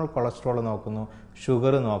 പിന്നെ നമ്മൾ കൊളസ്ട്രോൾ നോക്കുന്നു,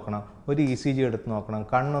 ഷുഗർ നോക്കണം, ഒരു ECG എടുത്ത് നോക്കണം,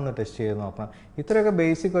 കണ്ണൊന്ന് ടെസ്റ്റ് ചെയ്ത് നോക്കണം. ഇത്രയൊക്കെ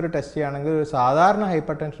ബേസിക് ഒരു ടെസ്റ്റ് ചെയ്യുകയാണെങ്കിൽ ഒരു സാധാരണ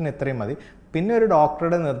ഹൈപ്പർ ടെൻഷൻ ഇത്രയും മതി. പിന്നെ ഒരു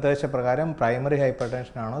ഡോക്ടറുടെ നിർദ്ദേശപ്രകാരം പ്രൈമറി ഹൈപ്പർ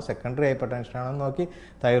ടെൻഷൻ ആണോ സെക്കൻഡറി ഹൈപ്പർ ടെൻഷൻ ആണോ നോക്കി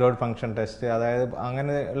തൈറോയ്ഡ് ഫംഗ്ഷൻ ടെസ്റ്റ്, അതായത്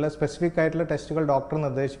അങ്ങനെയുള്ള സ്പെസിഫിക് ആയിട്ടുള്ള ടെസ്റ്റുകൾ ഡോക്ടർ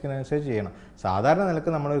നിർദ്ദേശിക്കുന്നതനുസരിച്ച് ചെയ്യണം. സാധാരണ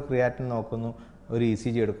നിലക്ക് നമ്മളൊരു ക്രിയാറ്റിൻ നോക്കുന്നു, ഒരു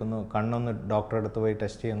ECG എടുക്കുന്നു, കണ്ണൊന്ന് ഡോക്ടറെ അടുത്ത് പോയി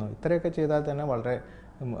ടെസ്റ്റ് ചെയ്യുന്നു, ഇത്രയൊക്കെ ചെയ്താൽ തന്നെ വളരെ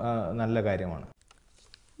നല്ല കാര്യമാണ്.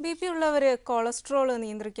 ബി പി ഉള്ളവർ കൊളസ്ട്രോൾ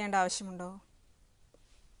നിയന്ത്രിക്കേണ്ട ആവശ്യമുണ്ടോ?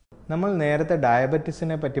 നമ്മൾ നേരത്തെ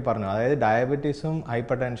ഡയബറ്റീസിനെ പറ്റി പറഞ്ഞു. അതായത് ഡയബറ്റീസും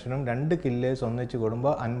ഹൈപ്പർ ടെൻഷനും 2 കില്ലേഴ്സ് ഒന്നിച്ച്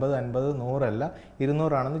കൂടുമ്പോൾ 50-50-100 അല്ല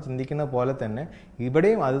 200 ആണെന്ന് ചിന്തിക്കുന്ന പോലെ തന്നെ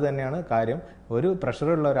ഇവിടെയും അത് തന്നെയാണ് കാര്യം. ഒരു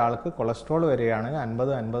പ്രഷറുള്ള ഒരാൾക്ക് കൊളസ്ട്രോൾ വരികയാണെങ്കിൽ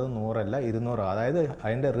 50-50-100 അല്ല 200. അതായത്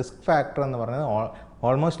അതിൻ്റെ റിസ്ക് ഫാക്ടർ എന്ന് പറയുന്നത്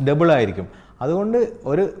ഓൾമോസ്റ്റ് ഡബിൾ ആയിരിക്കും. അതുകൊണ്ട്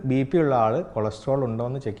ഒരു ബി പി ഉള്ള ആൾ കൊളസ്ട്രോൾ ഉണ്ടോ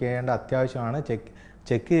എന്ന് ചെക്ക് ചെയ്യേണ്ട അത്യാവശ്യമാണ്.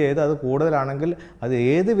 ചെക്ക് ചെയ്ത് അത് കൂടുതലാണെങ്കിൽ അത്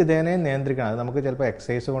ഏത് വിധേനയും നിയന്ത്രിക്കണം. അത് നമുക്ക് ചിലപ്പോൾ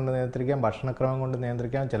എക്സസൈസ് കൊണ്ട് നിയന്ത്രിക്കാം, ഭക്ഷണക്രമം കൊണ്ട്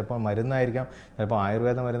നിയന്ത്രിക്കാം, ചിലപ്പോൾ മരുന്നായിരിക്കാം, ചിലപ്പോൾ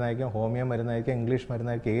ആയുർവേദ മരുന്നായിരിക്കാം, ഹോമിയോ മരുന്നായിരിക്കാം, ഇംഗ്ലീഷ്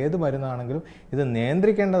മരുന്നായിരിക്കും, ഏത് മരുന്നാണെങ്കിലും ഇത്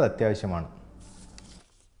നിയന്ത്രിക്കേണ്ടത് അത്യാവശ്യമാണ്.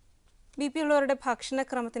 ബി പി ഉള്ളവരുടെ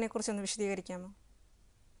ഭക്ഷണക്രമത്തിനെ കുറിച്ചൊന്ന് വിശദീകരിക്കാമോ?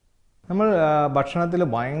 നമ്മൾ ഭക്ഷണത്തിൽ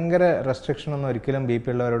ഭയങ്കര റെസ്ട്രിക്ഷനൊന്നും ഒരിക്കലും ബി പി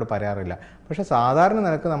ഉള്ളവരോട് പറയാറില്ല. പക്ഷേ സാധാരണ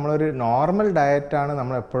നിലക്ക് നമ്മളൊരു നോർമൽ ഡയറ്റാണ്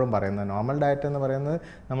നമ്മൾ എപ്പോഴും പറയുന്നത്. നോർമൽ ഡയറ്റ് എന്ന് പറയുന്നത്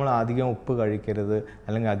നമ്മൾ അധികം ഉപ്പ് കഴിക്കരുത്,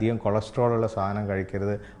 അല്ലെങ്കിൽ അധികം കൊളസ്ട്രോൾ ഉള്ള സാധനം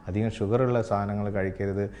കഴിക്കരുത്, അധികം ഷുഗറുള്ള സാധനങ്ങൾ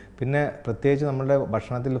കഴിക്കരുത്. പിന്നെ പ്രത്യേകിച്ച് നമ്മുടെ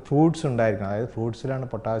ഭക്ഷണത്തിൽ ഫ്രൂട്ട്സ് ഉണ്ടായിരിക്കണം. അതായത് ഫ്രൂട്ട്സിലാണ്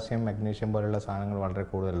പൊട്ടാസ്യം, മഗ്നീഷ്യം പോലുള്ള സാധനങ്ങൾ വളരെ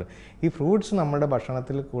കൂടുതൽ. ഈ ഫ്രൂട്ട്സ് നമ്മുടെ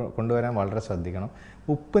ഭക്ഷണത്തിൽ കൊണ്ടുവരാൻ വളരെ ശ്രദ്ധിക്കണം.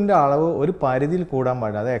 ഉപ്പിൻ്റെ അളവ് ഒരു പരിധിയിൽ കൂടാൻ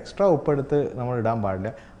പാടില്ല. അത് എക്സ്ട്രാ ഉപ്പെടുത്ത് നമ്മൾ ഇടാൻ പാടില്ല.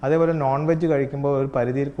 അതേപോലെ നോൺ വെജ് കഴിക്കുമ്പോൾ ഒരു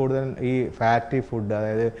പരിധിയിൽ കൂടുതൽ ഈ ഫാറ്റി ഫുഡ്,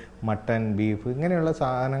 അതായത് മട്ടൻ, ബീഫ് ഇങ്ങനെയുള്ള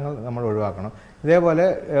സാധനങ്ങൾ നമ്മൾ ഒഴിവാക്കണം. ഇതേപോലെ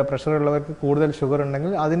പ്രഷറുള്ളവർക്ക് കൂടുതൽ ഷുഗർ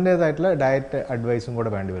ഉണ്ടെങ്കിൽ അതിൻ്റേതായിട്ടുള്ള ഡയറ്റ് അഡ്വൈസും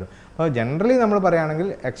കൂടെ വേണ്ടി വരും. അപ്പോൾ ജനറലി നമ്മൾ പറയുകയാണെങ്കിൽ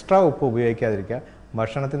എക്സ്ട്രാ ഉപ്പ് ഉപയോഗിക്കാതിരിക്കുക,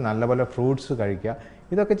 ഭക്ഷണത്തിൽ നല്ലപോലെ ഫ്രൂട്ട്സ് കഴിക്കുക.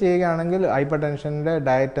 ഇതൊക്കെ ചെയ്യുകയാണെങ്കിൽ ഹൈപ്പർ ടെൻഷൻ്റെ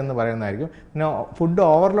ഡയറ്റ് എന്ന് പറയുന്നതായിരിക്കും. പിന്നെ ഫുഡ്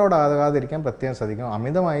ഓവർലോഡ് ആകാതിരിക്കാൻ പ്രത്യേകം ശ്രദ്ധിക്കണം.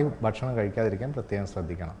 അമിതമായി ഭക്ഷണം കഴിക്കാതിരിക്കാൻ പ്രത്യേകം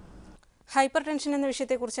ശ്രദ്ധിക്കണം. ഹൈപ്പർ ടെൻഷൻ എന്ന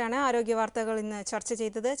വിഷയത്തെക്കുറിച്ചാണ് ആരോഗ്യ വാർത്തകൾ ഇന്ന് ചർച്ച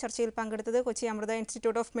ചെയ്തത്. ചർച്ചയിൽ പങ്കെടുത്തത് Kochi Amrita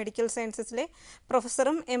institute of medical സയൻസസിലെ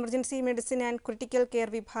പ്രൊഫസറും emergency medicine and critical care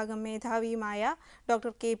വിഭാഗം മേധാവിയുമായ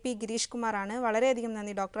ഡോക്ടർ KP ഗിരീഷ് കുമാറാണ്. വളരെയധികം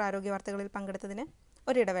നന്ദി ഡോക്ടർ ആരോഗ്യ വാർത്തകളിൽ പങ്കെടുത്തതിന്.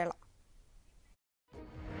 ഒരിടവേള.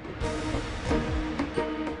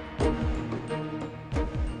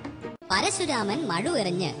 പരശുരാമൻ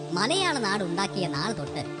മഴുവെറിഞ്ഞ് മലയാള നാട് ഉണ്ടാക്കിയ നാൾ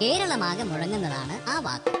തൊട്ട് കേരളമാകെ മുഴങ്ങുന്നതാണ് ആ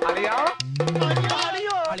വാക്ക്.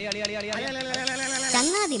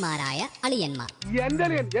 ചങ്ങാതിമാരായ അളിയന്മാർ,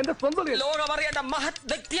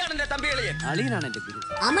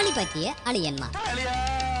 അമളി പറ്റിയ അളിയന്മാർ,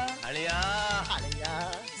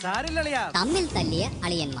 തമ്മിൽ തല്ലിയ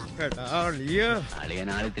അളിയന്മാർ,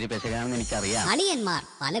 അളിയന്മാർ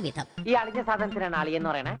പലവിധം.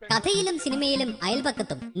 കഥയിലും സിനിമയിലും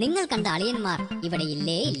അയൽപക്കത്തും നിങ്ങൾ കണ്ട അളിയന്മാർ ഇവിടെ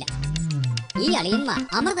ഇല്ലേ ഇല്ല. ഈ അളിയന്മാർ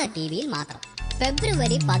അമൃത TVയിൽ മാത്രം.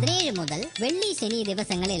 ഫെബ്രുവരി 17 മുതൽ വെള്ളി ശനി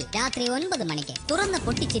ദിവസങ്ങളിൽ രാത്രി 9 മണിക്ക് തുറന്ന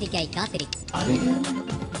പൊട്ടിച്ചിരിക്കായി കാത്തിരിക്കും.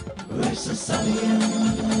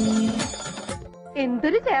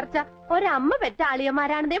 എന്തൊരു ചേർച്ച! ഒരമ്മ പെറ്റ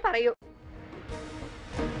അളിയന്മാരാണെന്നേ പറയൂ.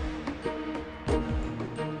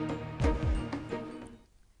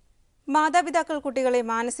 മാതാപിതാക്കൾ കുട്ടികളെ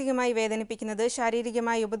മാനസികമായി വേദനിപ്പിക്കുന്നത്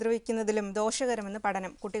ശാരീരികമായി ഉപദ്രവിക്കുന്നതിലും ദോഷകരമെന്ന്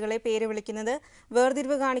പഠനം. കുട്ടികളെ പേര് വിളിക്കുന്നത്,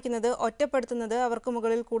 വേർതിരിവ് കാണിക്കുന്നത്, ഒറ്റപ്പെടുത്തുന്നത്, അവർക്ക്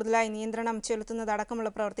മുകളിൽ കൂടുതലായി നിയന്ത്രണം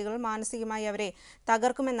ചെലുത്തുന്നതടക്കമുള്ള പ്രവൃത്തികൾ മാനസികമായി അവരെ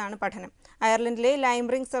തകർക്കുമെന്നാണ് പഠനം. അയർലൻഡിലെ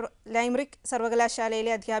ലൈംറിക്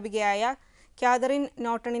സർവകലാശാലയിലെ അധ്യാപികയായ കാതറിൻ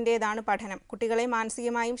നോട്ടണിൻ്റേതാണ് പഠനം. കുട്ടികളെ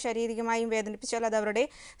മാനസികമായും ശാരീരികമായും വേദനിപ്പിച്ചാൽ അത് അവരുടെ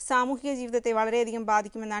സാമൂഹിക ജീവിതത്തെ വളരെയധികം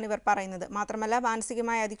ബാധിക്കുമെന്നാണ് ഇവർ പറയുന്നത്. മാത്രമല്ല,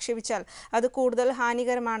 മാനസികമായി അധിക്ഷേപിച്ചാൽ അത് കൂടുതൽ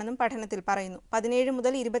ഹാനികരമാണെന്നും പഠനത്തിൽ പറയുന്നു. 17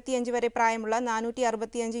 മുതൽ 25 വരെ പ്രായമുള്ള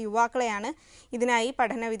 465 യുവാക്കളെയാണ് ഇതിനായി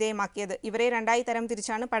പഠന വിധേയമാക്കിയത്. ഇവരെ 2 തരം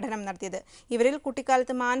തിരിച്ചാണ് പഠനം നടത്തിയത്. ഇവരിൽ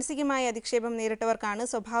കുട്ടിക്കാലത്ത് മാനസികമായ അധിക്ഷേപം നേരിട്ടവർക്കാണ്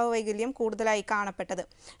സ്വഭാവ വൈകല്യം കൂടുതലായി കാണപ്പെട്ടത്.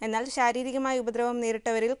 എന്നാൽ ശാരീരികമായ ഉപദ്രവം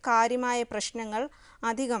നേരിട്ടവരിൽ കാര്യമായ പ്രശ്നങ്ങൾ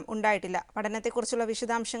അധികം ഉണ്ടായിട്ടില്ല. പഠനത്തെക്കുറിച്ചുള്ള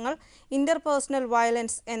വിശദാംശങ്ങൾ ഇന്റർപേഴ്സണൽ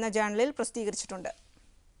വയലൻസ് എന്ന ജേണലിൽ പ്രസിദ്ധീകരിച്ചിട്ടുണ്ട്.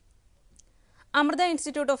 അമൃത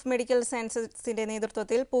ഇൻസ്റ്റിറ്റ്യൂട്ട് ഓഫ് മെഡിക്കൽ സയൻസസിന്റെ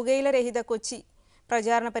നേതൃത്വത്തിൽ പുകയിലരഹിത കൊച്ചി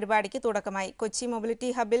പ്രചാരണ പരിപാടിക്ക് തുടക്കമായി. കൊച്ചി മൊബിലിറ്റി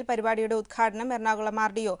ഹബിൽ പരിപാടിയുടെ ഉദ്ഘാടനം എറണാകുളം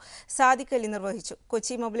RDO സാദിഖ് അലി നിർവഹിച്ചു.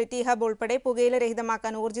 കൊച്ചി മൊബിലിറ്റി ഹബ് ഉൾപ്പെടെ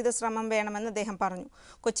പുകയിലരഹിതമാക്കാൻ ഊർജിത ശ്രമം വേണമെന്ന് അദ്ദേഹം പറഞ്ഞു.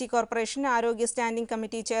 കൊച്ചി കോർപ്പറേഷൻ ആരോഗ്യ standing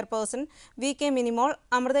committee chairperson VK Minimol,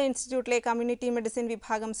 Amrita ഇൻസ്റ്റിറ്റ്യൂട്ടിലെ കമ്മ്യൂണിറ്റി മെഡിസിൻ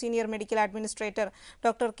വിഭാഗം senior medical administrator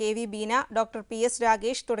doctor KV Beena, doctor PS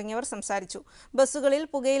Ragesh തുടങ്ങിയവർ സംസാരിച്ചു. ബസ്സുകളിൽ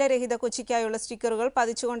പുകയിലരഹിത കൊച്ചിക്കായുള്ള സ്റ്റിക്കറുകൾ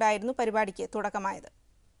പതിച്ചുകൊണ്ടായിരുന്നു പരിപാടിക്ക് തുടക്കമായത്.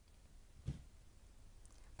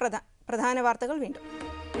 പ്രധാന വാർത്തകൾ വീണ്ടും.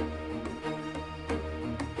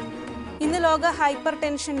 ഇന്ന് ലോക ഹൈപ്പർ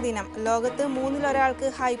ടെൻഷൻ ദിനം. ലോകത്ത് 3-1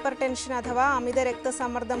 ഹൈപ്പർ ടെൻഷൻ അഥവാ അമിത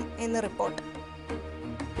രക്തസമ്മർദ്ദം എന്ന് റിപ്പോർട്ട്.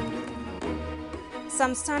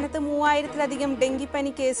 സംസ്ഥാനത്ത് 3000-ലധികം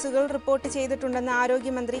ഡെങ്കിപ്പനി കേസുകൾ റിപ്പോർട്ട് ചെയ്തിട്ടുണ്ടെന്ന്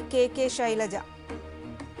ആരോഗ്യമന്ത്രി KK ശൈലജ.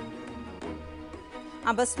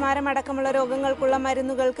 അപസ്മാരമടക്കമുള്ള രോഗങ്ങൾക്കുള്ള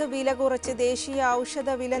മരുന്നുകൾക്ക് വില കുറച്ച് ദേശീയ ഔഷധ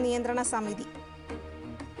വില നിയന്ത്രണ സമിതി.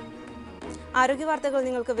 ആരോഗ്യ വാർത്തകൾ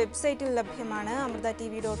നിങ്ങൾക്ക് വെബ്സൈറ്റിൽ ലഭ്യമാണ്.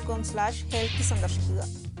 amritatv.com/health സന്ദർശിക്കുക.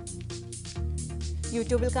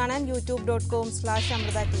 യൂട്യൂബിൽ കാണാൻ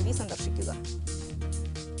youtube.com/amritatv സന്ദർശിക്കുക.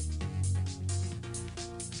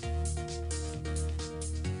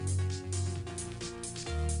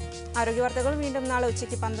 ആരോഗ്യ വാർത്തകൾ വീണ്ടും നാളെ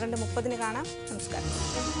ഉച്ചയ്ക്ക് 12:30 കാണാം. നമസ്കാരം.